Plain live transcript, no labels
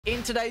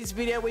In today's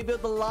video, we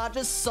built the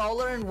largest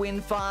solar and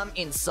wind farm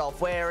in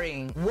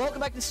softwaring.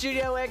 Welcome back to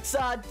Studio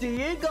XR. Do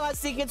you guys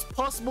think it's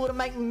possible to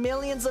make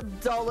millions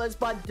of dollars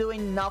by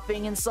doing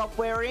nothing in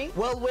softwaring?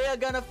 Well, we are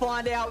going to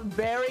find out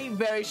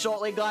very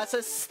shortly, guys,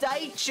 so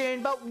stay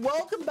tuned. But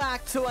welcome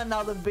back to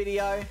another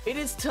video. It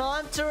is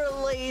time to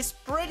release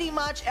pretty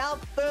much our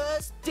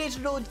first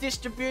digital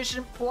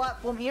distribution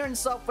platform here in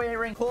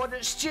softwaring called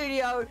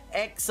Studio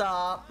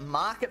XR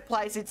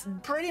Marketplace. It's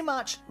pretty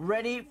much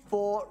ready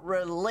for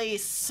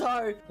release.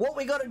 So what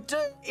we got to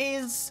do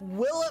is,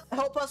 will it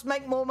help us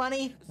make more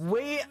money?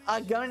 We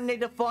are going to need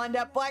to find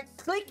out by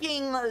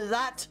clicking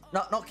that,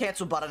 not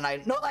cancel button,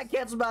 not that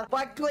cancel button,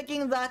 by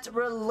clicking that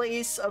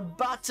release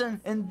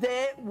button. And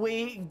there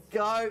we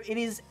go. It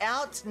is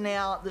out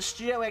now. The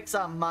Studio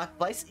XR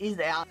Marketplace is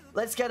out.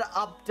 Let's go to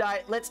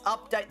update. Let's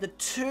update the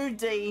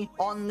 2D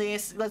on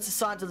this. Let's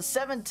assign to the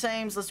 7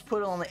 teams. Let's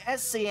put it on the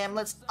SCM.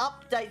 Let's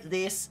update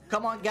this.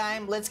 Come on,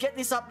 game. Let's get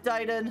this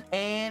updated.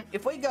 And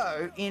if we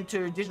go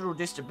into digital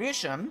distribution,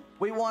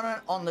 we want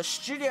it on the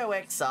Studio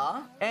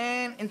XR.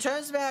 And in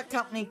terms of our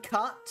company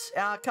cut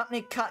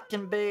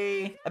can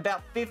be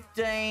about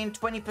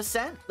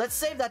 15-20%. Let's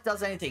see if that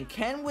does anything.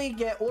 Can we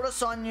get auto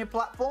sign new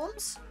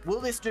platforms? Will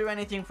this do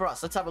anything for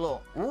us? Let's have a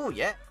look. Oh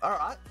yeah, all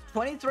right,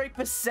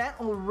 23%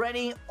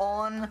 already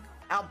on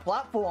our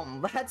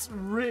platform. That's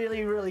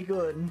really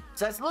good.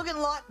 So it's looking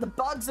like the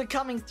bugs are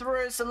coming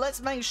through, so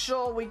let's make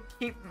sure we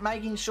keep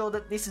making sure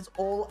that this is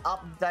all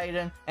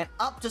updated and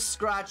up to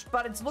scratch.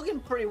 But it's looking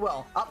pretty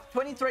well, up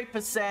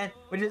 23%,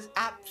 which is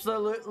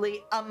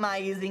absolutely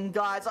amazing,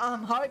 guys.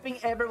 I'm hoping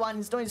everyone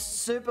is doing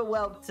super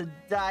well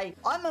today.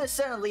 I most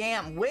certainly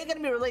am. We're going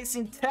to be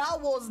releasing Tower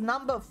Wars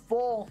number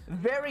 4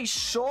 very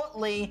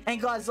shortly,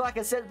 and guys, like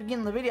I said at the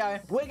beginning of the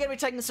video, we're going to be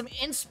taking some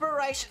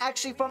inspiration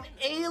actually from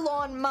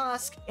Elon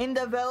Musk in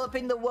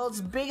developing the world's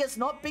biggest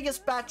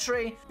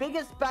battery,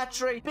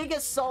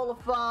 biggest solar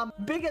farm,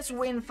 biggest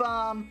wind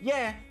farm.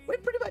 Yeah, we're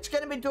pretty much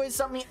going to be doing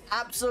something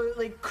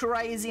absolutely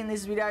crazy in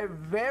this video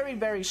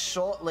very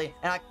shortly,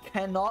 and I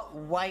cannot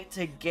wait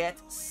to get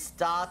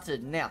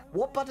started. Now,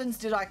 what buttons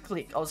did I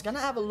click? I was going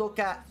to have a look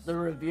at the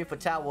review for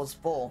Tower Wars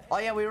 4. Oh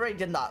yeah, we already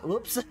did that.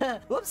 Whoops.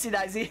 Whoopsie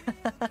daisy.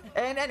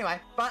 And anyway,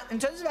 but in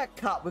terms of our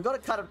cut, we've got a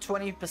cut of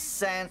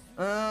 20%.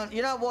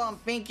 You know what I'm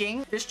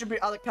thinking?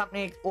 Distribute other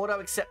company, auto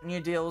accept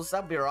new deals.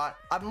 That'll be right.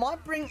 I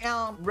might bring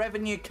our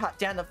revenue cut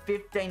down to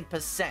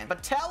 15%.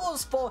 But Tower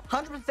Wars 4,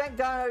 100%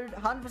 gold,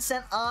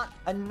 100% art,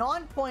 a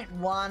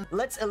 9.1.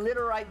 Let's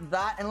alliterate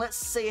that and let's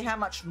see how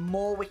much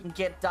more we can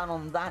get done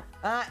on that.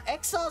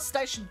 XR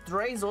Station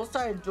 3 is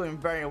also doing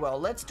very well.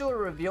 Let's do a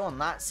review on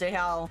that, see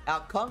how our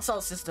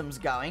console system's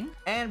going.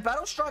 And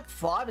Battle Strike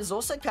 5 is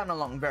also coming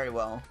along very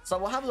well. So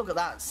we'll have a look at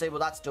that, see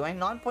what that's doing.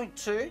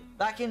 9.2.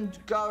 That can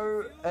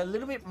go a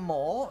little bit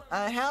more.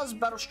 How's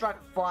Battle Strike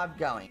 5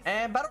 going?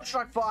 And Battle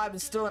Strike 5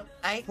 is still at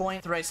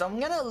 8.3, so I'm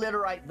gonna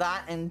alliterate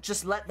that and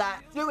just let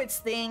that do its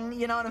thing,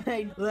 you know what I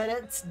mean? Let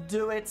it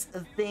do its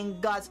thing,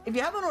 guys. If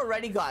you haven't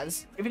already,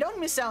 guys, if you don't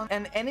miss out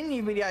on any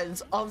new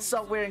videos of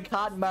software and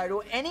card mode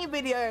or any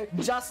video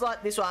just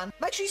like this one,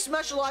 make sure you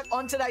smash a like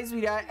on today's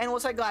video, and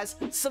also, guys,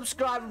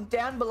 subscribe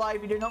down below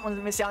if you do not want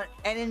to miss out on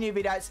any new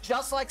videos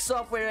just like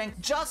softwaring,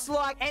 just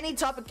like any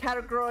type of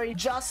category,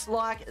 just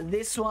like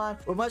this one.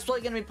 We're most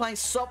probably going to be playing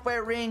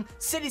Software Ring,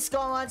 City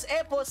Skylines,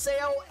 Airport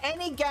CL,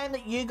 any game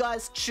that you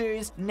guys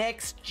choose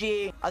next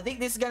year. I think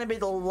this is going to be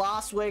the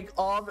last week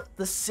of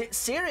the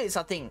series,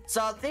 I think.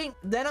 So I think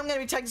then I'm going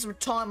to be taking some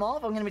time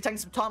off. I'm going to be taking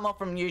some time off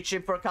from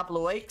YouTube for a couple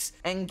of weeks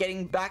and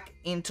getting back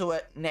into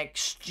it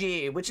next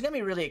year, which is going to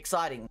be really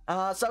exciting.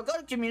 So I've got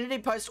a community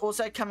post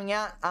also coming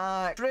out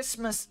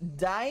Christmas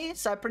Day,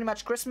 so pretty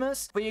much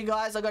Christmas for you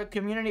guys. I've got a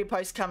community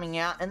post coming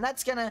out, and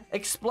that's going to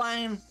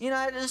explain, you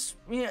know, just,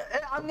 you know,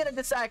 I'm going to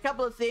just say a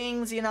couple of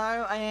things, you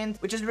know, and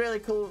which is really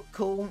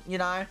cool, you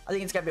know. I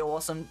think it's going to be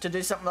awesome to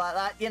do something like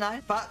that, you know.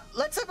 But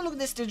let's have a look at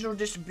this digital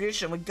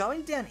distribution. We're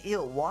going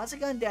downhill. Why is it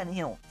going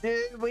downhill?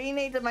 Dude, we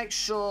need to make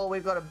sure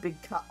we've got a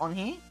big cut on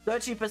here.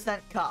 30%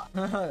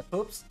 cut.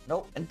 Oops.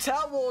 Nope. And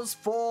Tower Wars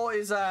 4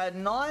 is a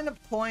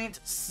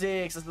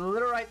 9.6. Let's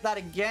alliterate that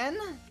again.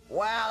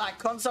 Wow, that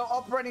console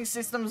operating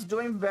system's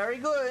doing very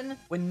good.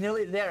 We're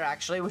nearly there,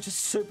 actually, which is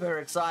super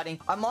exciting.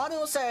 I might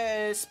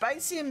also...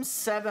 Spacesium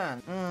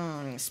 7.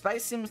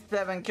 Spacesium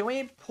 7. Can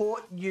we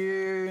port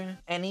you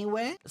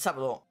anywhere? Let's have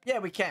a look. Yeah,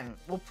 we can.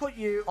 We'll put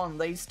you on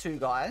these two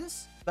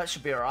guys. That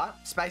should be alright.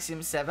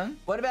 Spacesium 7.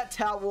 What about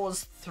Tower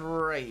Wars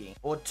 3?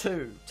 Or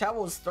 2? Tower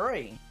Wars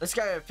 3. Let's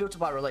go filter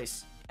by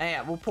release. And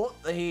yeah, we'll put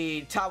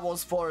the Tower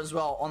Wars 4 as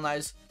well on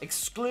those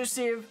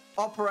exclusive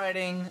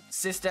operating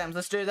systems.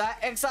 Let's do that.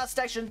 XR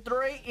Station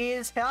 3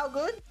 is how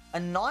good? A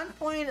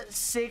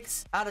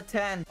 9.6 out of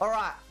 10. All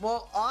right.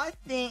 Well, I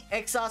think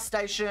XR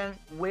Station,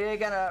 we're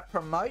going to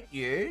promote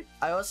you.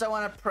 I also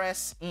want to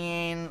press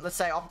in, let's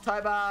say,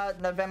 October,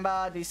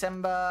 November,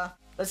 December.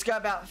 let's go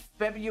about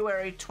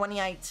February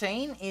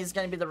 2018 is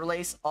going to be the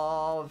release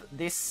of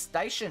this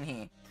station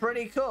here.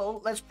 Pretty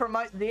cool. Let's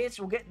promote this.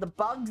 We'll get the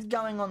bugs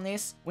going on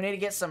this. We need to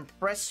get some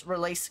press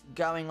release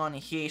going on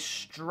here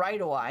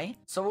straight away.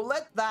 So we'll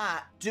let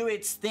that do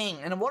its thing.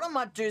 And what I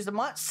might do is I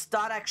might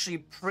start actually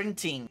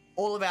printing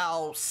all of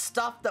our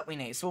stuff that we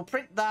need. So we'll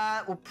print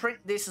that. We'll print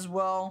this as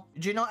well.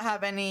 Do not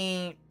have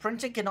any...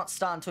 Printing cannot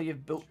start until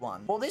you've built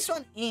one. Well, this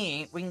one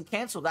here, we can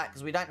cancel that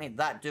because we don't need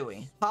that, do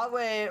we?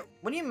 Hardware,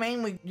 what do you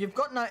mean you've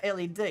got no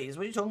LEDs?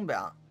 What are you talking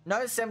about?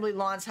 No assembly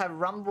lines have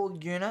rumble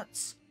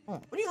units.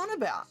 Oh, what are you on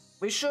about?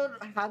 We should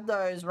have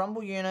those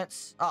rumble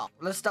units. Oh,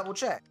 let's double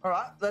check. All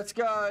right, let's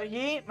go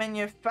here.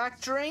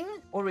 Manufacturing.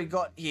 What do we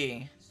got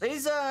here?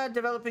 These are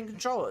developing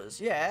controllers.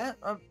 Yeah.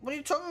 What are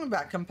you talking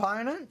about?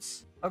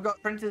 Components? I've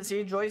got printers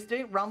here,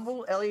 joystick,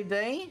 rumble,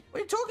 LED. What are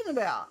you talking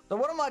about? So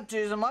what I might do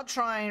is I might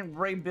try and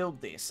rebuild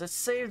this. Let's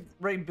see if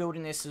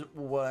rebuilding this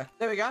will work.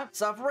 There we go.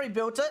 So I've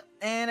rebuilt it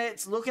and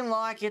it's looking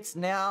like it's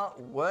now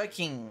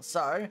working.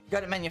 So go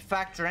to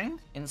manufacturing,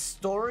 in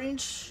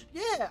storage.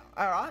 Yeah,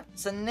 all right.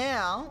 So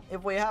now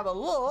if we have a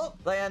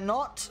look, they are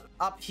not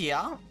up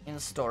here in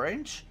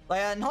storage.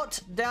 They are not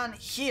down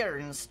here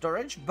in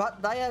storage,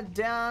 but they are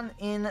down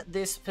in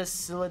this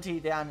facility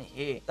down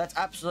here. That's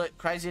absolutely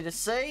crazy to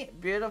see.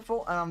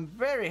 Beautiful. And I'm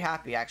very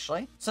happy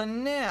actually. So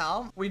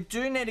now we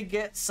do need to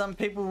get some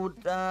people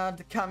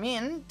to come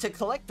in to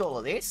collect all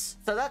of this.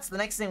 So that's the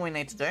next thing we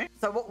need to do.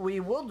 So what we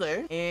will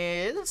do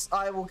is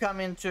I will come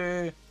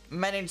into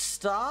manage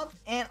staff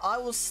and I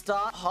will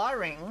start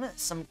hiring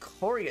some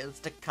couriers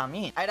to come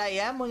in. 8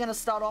 a.m. we're going to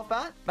start off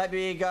at.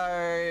 Maybe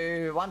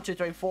go 1, 2,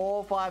 3,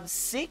 4, 5,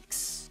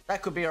 6.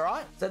 That could be all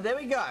right. So there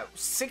we go.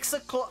 6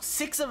 o'clock.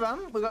 6 of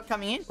them we got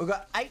coming in. We've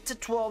got 8 to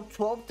 12,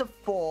 12 to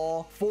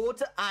 4, 4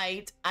 to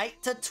 8,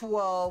 8 to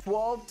 12,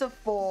 12 to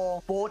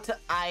 4, 4 to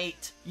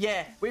 8.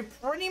 Yeah, we've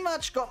pretty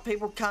much got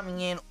people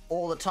coming in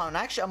all the time. And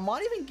actually, I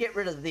might even get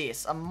rid of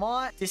this. I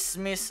might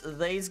dismiss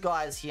these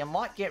guys here. I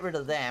might get rid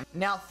of them.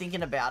 Now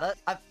thinking about it,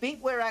 I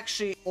think we're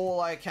actually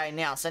all okay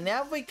now. So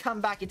now if we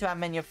come back into our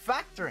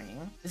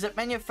manufacturing, is it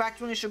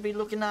manufacturing we should be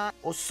looking at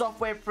or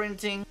software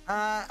printing?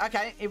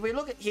 Okay, if we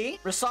look at here,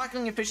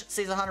 recycling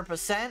efficiency is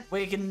 100%.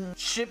 We can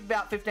ship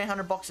about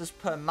 1,500 boxes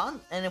per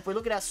month. And if we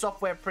look at our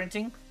software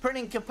printing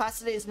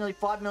capacity is nearly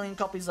 5 million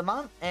copies a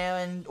month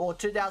or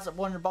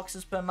 2,400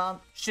 boxes per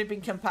month.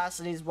 Shipping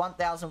capacity is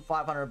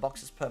 1,500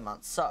 boxes per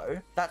month. So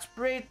that's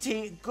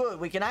pretty good.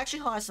 We can actually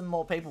hire some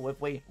more people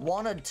if we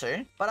wanted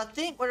to, but I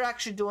think we're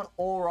actually doing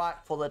all right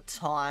for the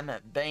time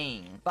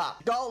being. But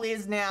the goal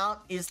is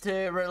now is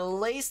to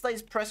release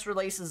these press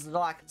releases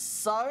like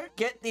so,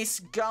 get this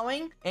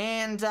going,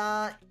 and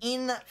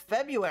in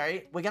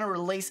February we're going to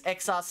release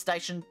XR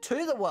Station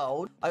to the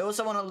world. I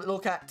also want to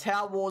look at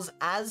Tower Wars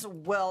as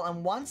well,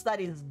 and once that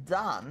is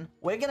done,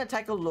 we're going to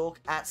take a look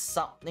at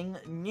something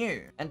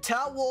new. And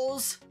Tower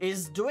Wars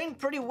is doing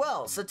pretty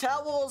well. So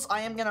Tower Wars, I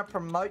am going to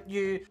promote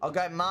you. I'll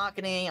go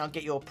marketing. I'll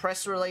get your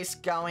press release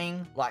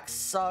going like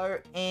so.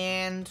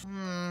 And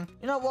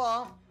you know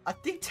what? I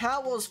think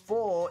Tower Wars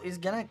 4 is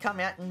going to come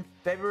out in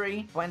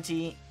February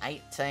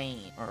 2018.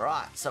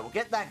 Alright, so we'll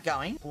get that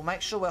going. We'll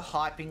make sure we're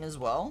hyping as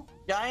well.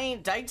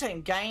 Day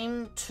team,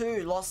 game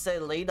 2 lost their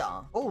leader.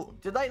 Oh,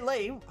 did they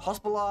leave?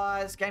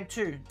 Hospitalized, game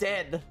 2,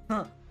 dead.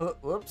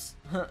 Whoops.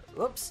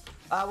 Whoops.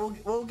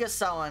 We'll get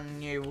someone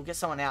new. We'll get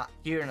someone out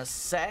here in a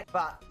sec.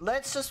 But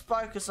let's just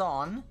focus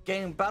on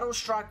getting Battle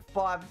Strike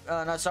 5.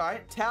 No,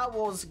 sorry. Tower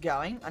Wars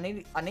going. I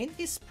need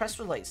this press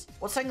release.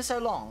 What's taking so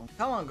long?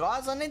 Come on,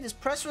 guys. I need this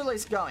press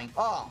release going.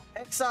 Oh,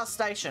 XR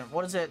Station.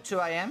 What is it? 2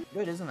 a.m.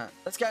 Good, isn't it?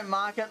 Let's go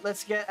market.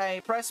 Let's get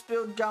a press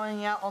build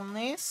going out on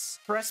this.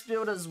 Press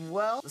build as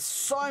well. There's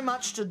so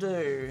much to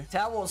do.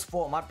 Tower Wars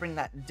 4. Might bring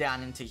that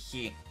down into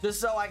here,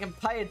 just so I can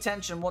pay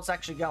attention what's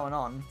actually going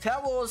on.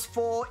 Tower Wars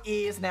 4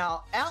 is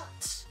now out.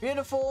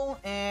 Beautiful.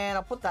 And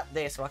I'll put that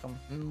there so I can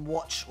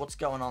watch what's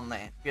going on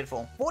there.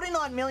 Beautiful.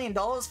 $49 million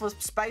for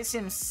Space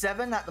Sim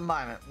 7 at the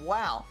moment.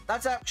 Wow.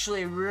 That's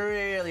actually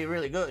really,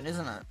 really good,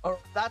 isn't it?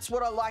 That's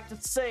what I like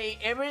to see.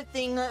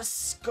 Everything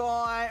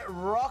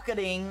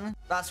skyrocketing.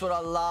 That's what I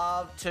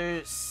love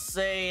to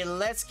see.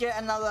 Let's get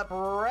another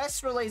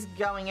press release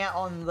going out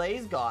on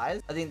these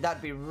guys. I think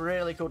that'd be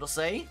really cool to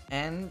see.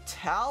 And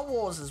Tower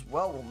Wars as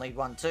well will need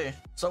one too.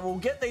 So we'll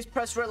get these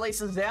press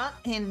releases out.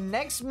 And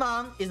next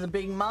month is a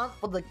big month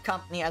for the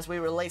company as we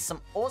release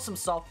some awesome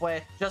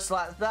software just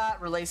like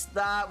that. Release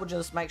that. We'll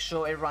just make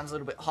sure everyone's a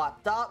little bit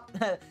hyped up.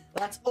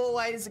 That's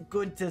always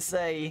good to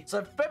see.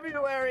 So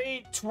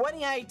February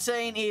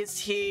 2018 is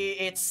here.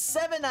 It's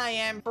 7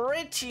 a.m.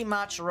 pretty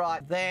much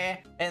right there.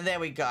 And there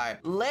we go.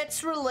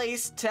 Let's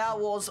release Tower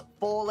Wars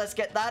 4. Let's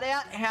get that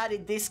out. How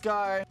did this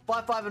go?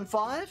 5, 5, and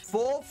 5?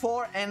 4,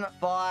 4, and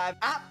 5.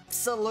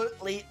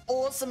 Absolutely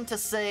awesome to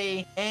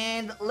see.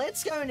 And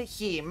let's go into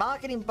here.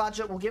 Marketing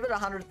budget, we'll give it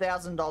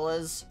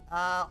 $100,000.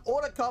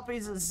 Order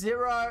copies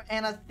 0,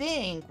 and I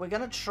think we're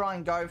gonna try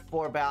and go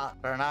for about,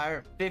 I don't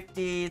know,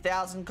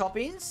 50,000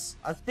 copies.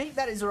 I think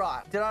that is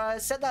right. Did I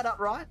set that up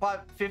right?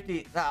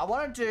 50. No, I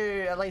want to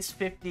do at least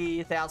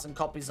 50,000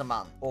 copies a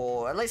month,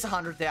 or at least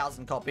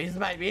 100,000 copies,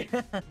 maybe.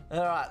 All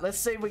right, let's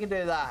see if we can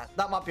do that.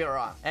 That might be all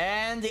right.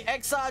 And the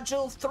XR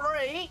Jewel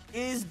 3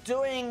 is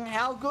doing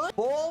how good?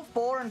 4,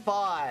 4, and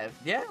 5.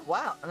 Yeah,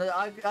 wow.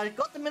 I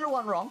got the middle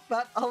one wrong,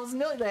 but I was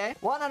nearly there.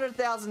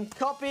 100,000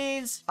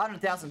 copies,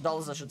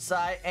 $100,000, I should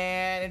say.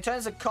 And in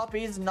terms of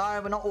copies, no,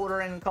 we're not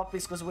ordering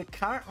copies because we're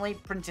currently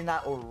printing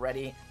that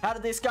already. How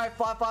did this go?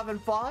 5, 5,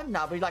 and 5?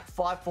 No, we like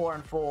 5, 4,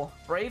 and 4.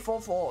 3,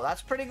 4, 4.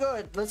 That's pretty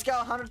good. Let's go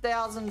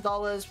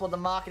 $100,000 for the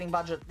marketing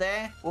budget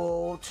there.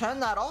 We'll turn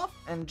that off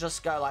and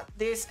just go like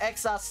this.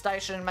 XR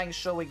station, making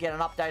sure we get an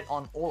update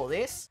on all of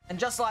this. And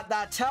just like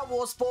that, Tower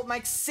Wars 4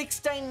 makes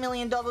 $16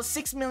 million,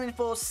 $6 million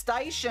for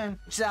station,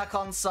 which is our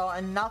console,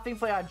 and nothing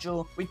for our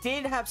jewel. We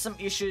did have some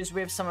issues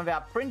with some of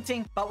our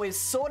printing, but we're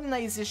sorting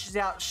these issues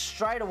out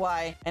straight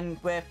away, and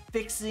we're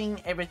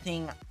fixing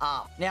everything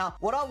up. Now,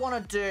 what I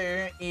want to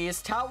do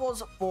is Tower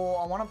Wars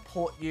 4, I want to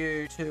port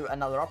you to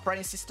another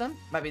operating system.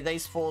 Maybe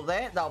these 4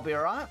 there, that'll be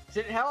all right.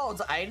 Shit, how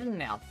old's Aiden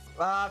now?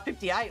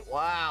 58.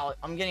 Wow,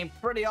 I'm getting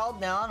pretty old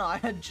now, aren't I?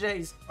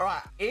 Jeez. All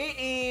right, it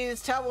is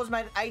Tower Wars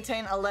made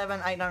 18, 11,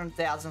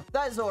 800,000.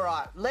 That is all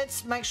right.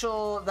 Let's make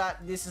sure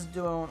that this is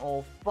doing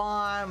all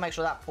fine. Make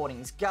sure that porting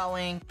is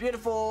going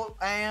beautiful.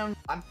 And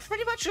I'm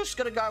pretty much just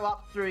gonna go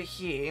up through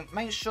here,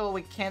 make sure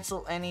we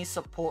cancel any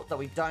support that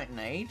we don't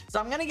need.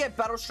 So I'm gonna get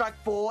Battle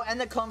Strike 4 and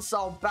the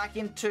console back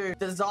into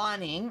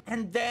designing,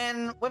 and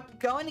then we're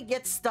going to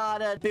get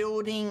started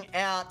building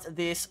out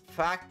this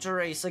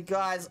factory. So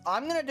guys,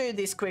 I'm gonna do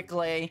this quickly,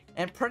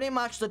 and pretty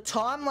much the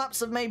time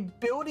lapse of me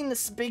building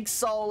this big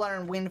solar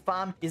and wind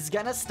farm is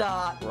gonna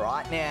start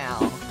right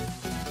now.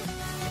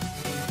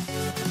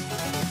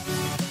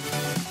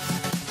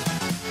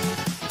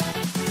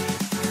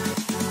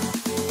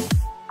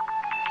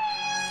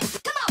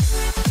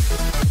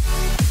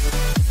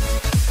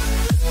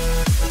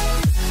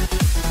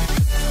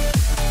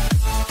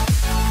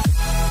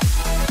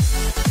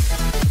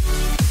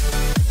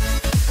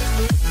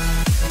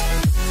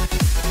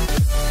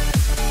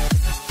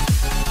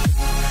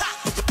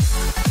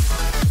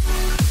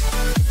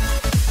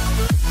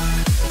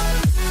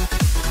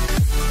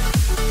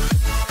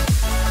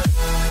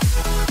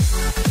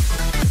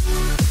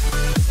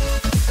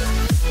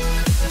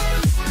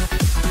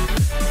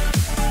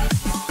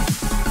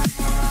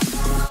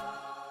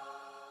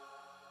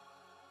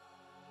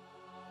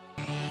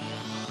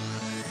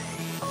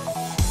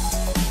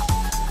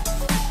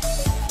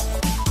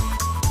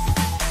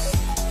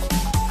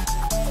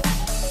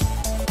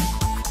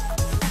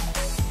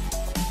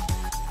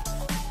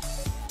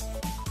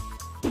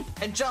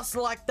 And just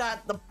like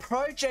that, the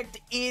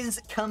project is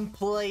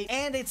complete,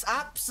 and it's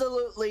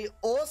absolutely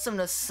awesome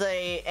to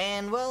see.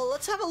 And well,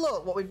 let's have a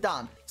look what we've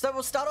done. So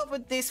we'll start off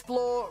with this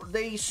floor,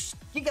 the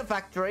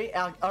Gigafactory,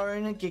 our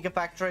own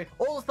Gigafactory.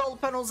 All the solar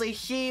panels are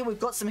here. We've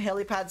got some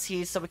helipads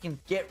here so we can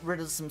get rid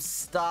of some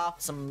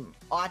stuff, some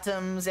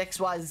items,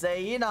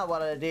 XYZ, you know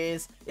what it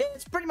is. Yeah,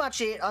 it's pretty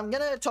much it. I'm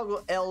gonna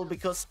toggle L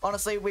because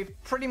honestly, we've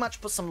pretty much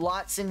put some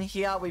lights in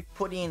here. We've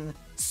put in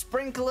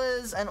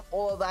sprinklers and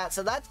all of that,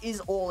 so that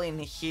is all in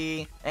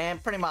here.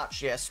 And pretty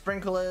much, yeah,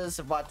 sprinklers.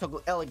 If I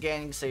toggle L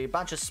again, you can see a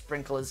bunch of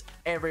sprinklers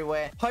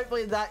everywhere.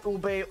 Hopefully that will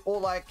be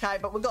all okay.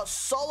 But we've got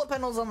solar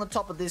panels on the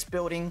top of this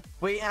building.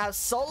 We have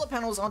solar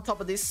panels on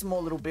top of this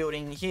small little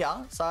building here.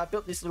 So I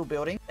built this little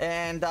building,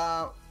 and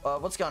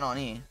what's going on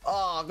here?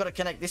 Oh, I've got to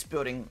connect this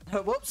building.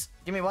 Whoops.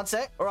 Give me one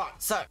sec. All right,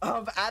 so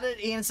I've added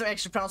in some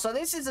extra panels. So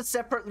this is a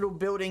separate little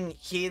building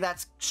here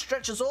that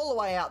stretches all the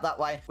way out that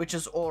way, which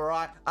is all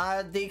right.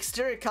 The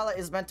exterior color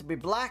is meant to be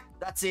black.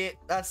 That's it.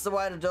 That's the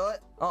way to do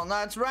it. Oh,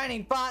 no, it's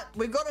raining, but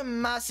we've got a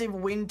massive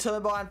wind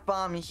turbine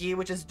farm here,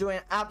 which is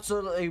doing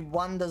absolutely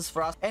wonders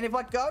for us. And if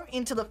I go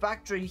into the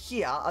factory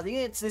here, I think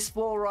it's this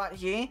floor right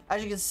here.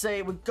 As you can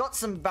see, we've got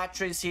some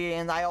batteries here,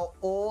 and they are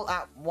all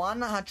at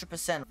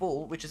 100%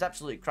 full, which is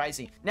absolutely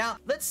crazy. Now,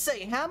 let's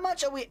see. How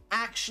much are we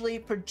actually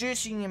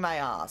producing, you may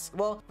ask?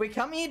 Well, if we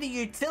come here to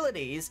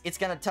utilities, it's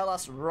going to tell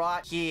us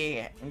right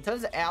here. In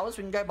terms of hours,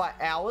 we can go by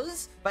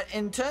hours. But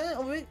in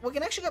turn, we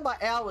can actually go by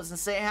hours and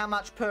see how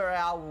much per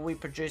hour we're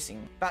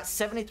producing. About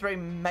 73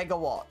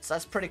 megawatts.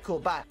 That's pretty cool.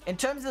 But in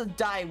terms of the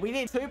day, we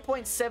did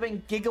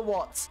 2.7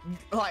 gigawatts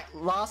like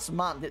last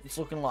month, it's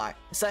looking like.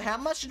 So how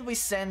much did we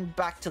send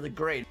back to the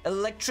grid?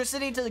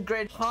 Electricity to the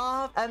grid,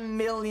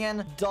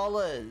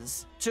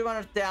 $500,000.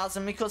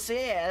 200,000, because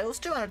yeah, it was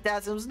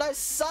 200,000. There was no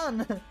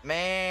sun.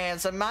 Man,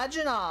 so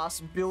imagine us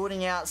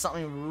building out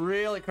something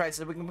really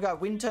crazy. We can go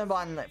wind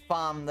turbine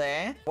farm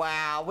there.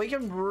 Wow, we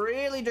can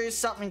really do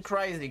something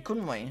crazy,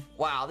 couldn't we?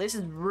 Wow, this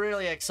is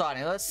really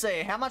exciting. Let's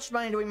see, how much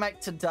money do we make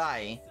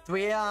today? Do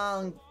we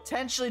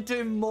potentially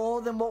do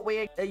more than what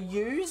we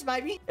use,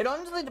 maybe? It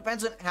honestly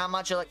depends on how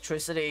much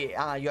electricity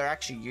you're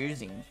actually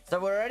using.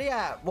 So we're already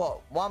at what,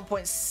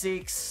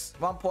 1.6,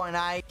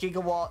 1.8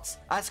 gigawatts.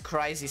 That's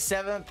crazy.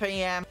 7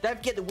 p.m. a.m. Don't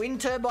forget the wind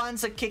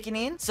turbines are kicking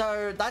in.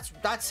 So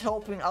that's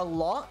helping a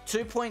lot.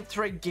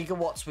 2.3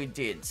 gigawatts we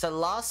did. So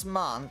last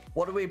month,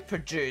 what did we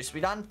produce?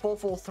 We done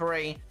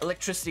 443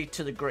 electricity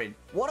to the grid.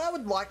 What I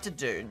would like to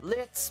do,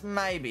 let's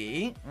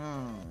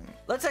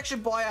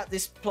actually buy out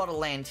this plot of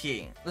land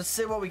here. Let's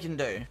see what we can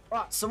do.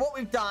 Right, so what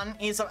we've done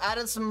is I've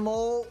added some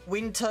more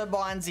wind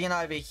turbines in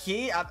over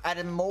here. I've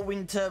added more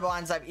wind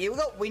turbines over here. We've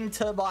got wind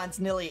turbines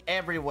nearly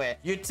everywhere.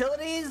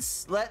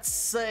 Utilities, let's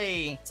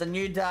see. It's a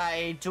new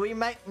day. Do we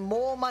make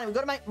more money? We've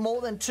got to make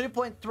more than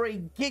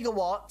 2.3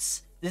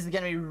 gigawatts. This is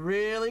going to be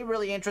really,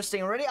 really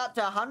interesting. We're already up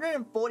to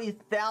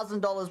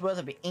 $140,000 worth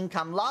of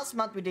income. Last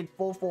month, we did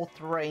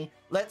 443.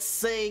 Let's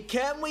see.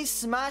 Can we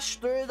smash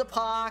through the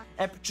park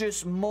and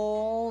produce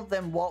more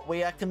than what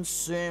we are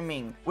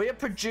consuming? We are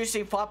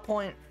producing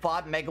 5.5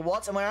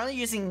 megawatts, and we're only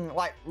using,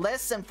 like,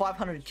 less than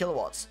 500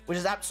 kilowatts, which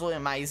is absolutely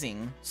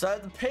amazing. So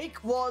the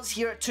peak was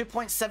here at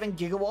 2.7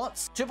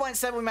 gigawatts.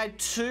 2.7, we made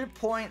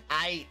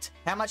 2.8.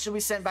 How much did we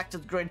send back to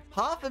the grid?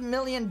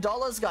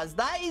 $500,000, guys.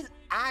 That is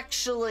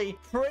actually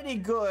pretty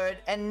good.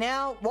 And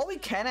now what we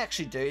can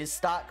actually do is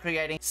start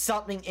creating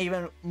something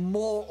even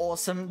more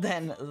awesome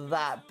than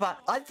that. But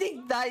I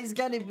think that is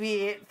going to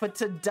be it for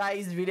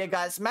today's video,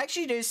 guys. Make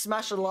sure you do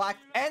smash a like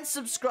and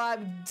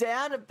subscribe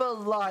down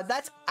below.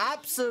 That's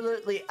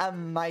absolutely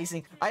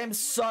amazing. I am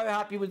so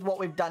happy with what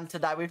we've done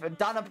today. We've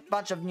done a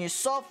bunch of new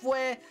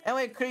software and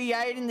we're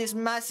creating this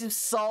massive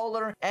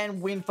solar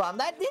and wind farm.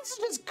 This is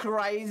just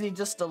crazy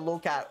just to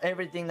look at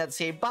everything that's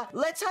here. But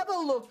let's have a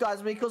look,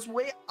 guys, because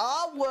we are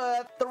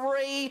worth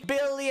 $3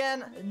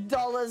 billion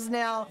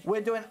now.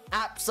 We're doing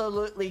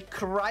absolutely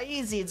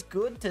crazy. It's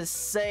good to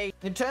see.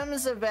 In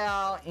terms of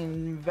our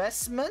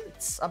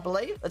investments, I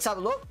believe, let's have a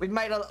look. We've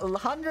made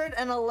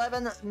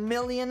 $111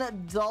 million.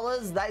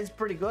 That is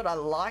pretty good. I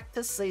like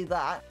to see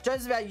that. In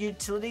terms of our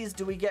utilities,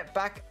 do we get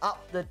back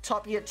up the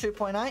top here at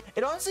 2.8?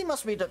 It honestly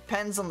must be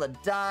depends on the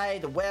day,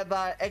 the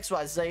weather,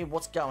 XYZ,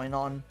 what's going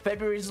on.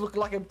 February's looking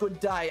like a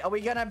good day. Are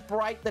we gonna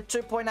break the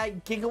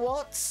 2.8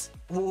 gigawatts?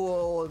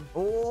 Oh,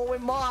 we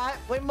might.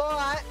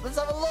 Let's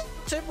have a look.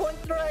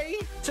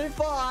 2.3,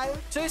 2.5,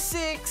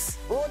 2.6,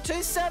 or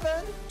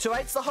 2.7.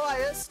 2.8's the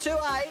highest.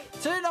 2.8,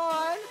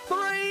 2.9,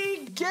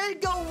 3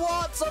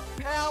 gigawatts of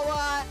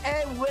power,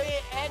 and we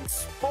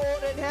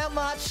exported how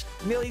much?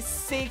 Nearly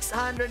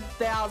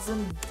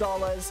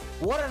 $600,000.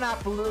 What an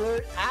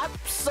absolute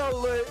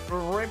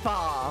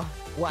ripper.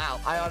 Wow,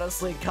 I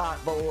honestly can't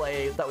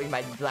believe that we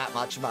made that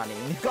much money.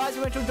 Guys, if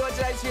you want to enjoy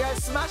today's video,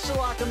 smash the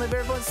like on the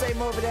video if you want to see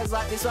more videos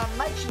like this one.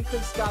 Make sure you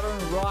click start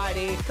on right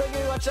here. Click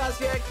here to watch last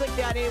video, click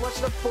down here, watch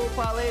the full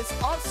playlist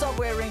on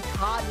Software Inc.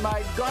 hard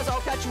mode. Guys,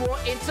 I'll catch you all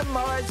in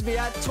tomorrow's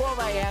video at 12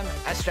 a.m.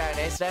 Australian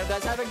East.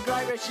 Guys, have a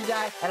great rest of your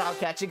day, and I'll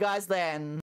catch you guys then.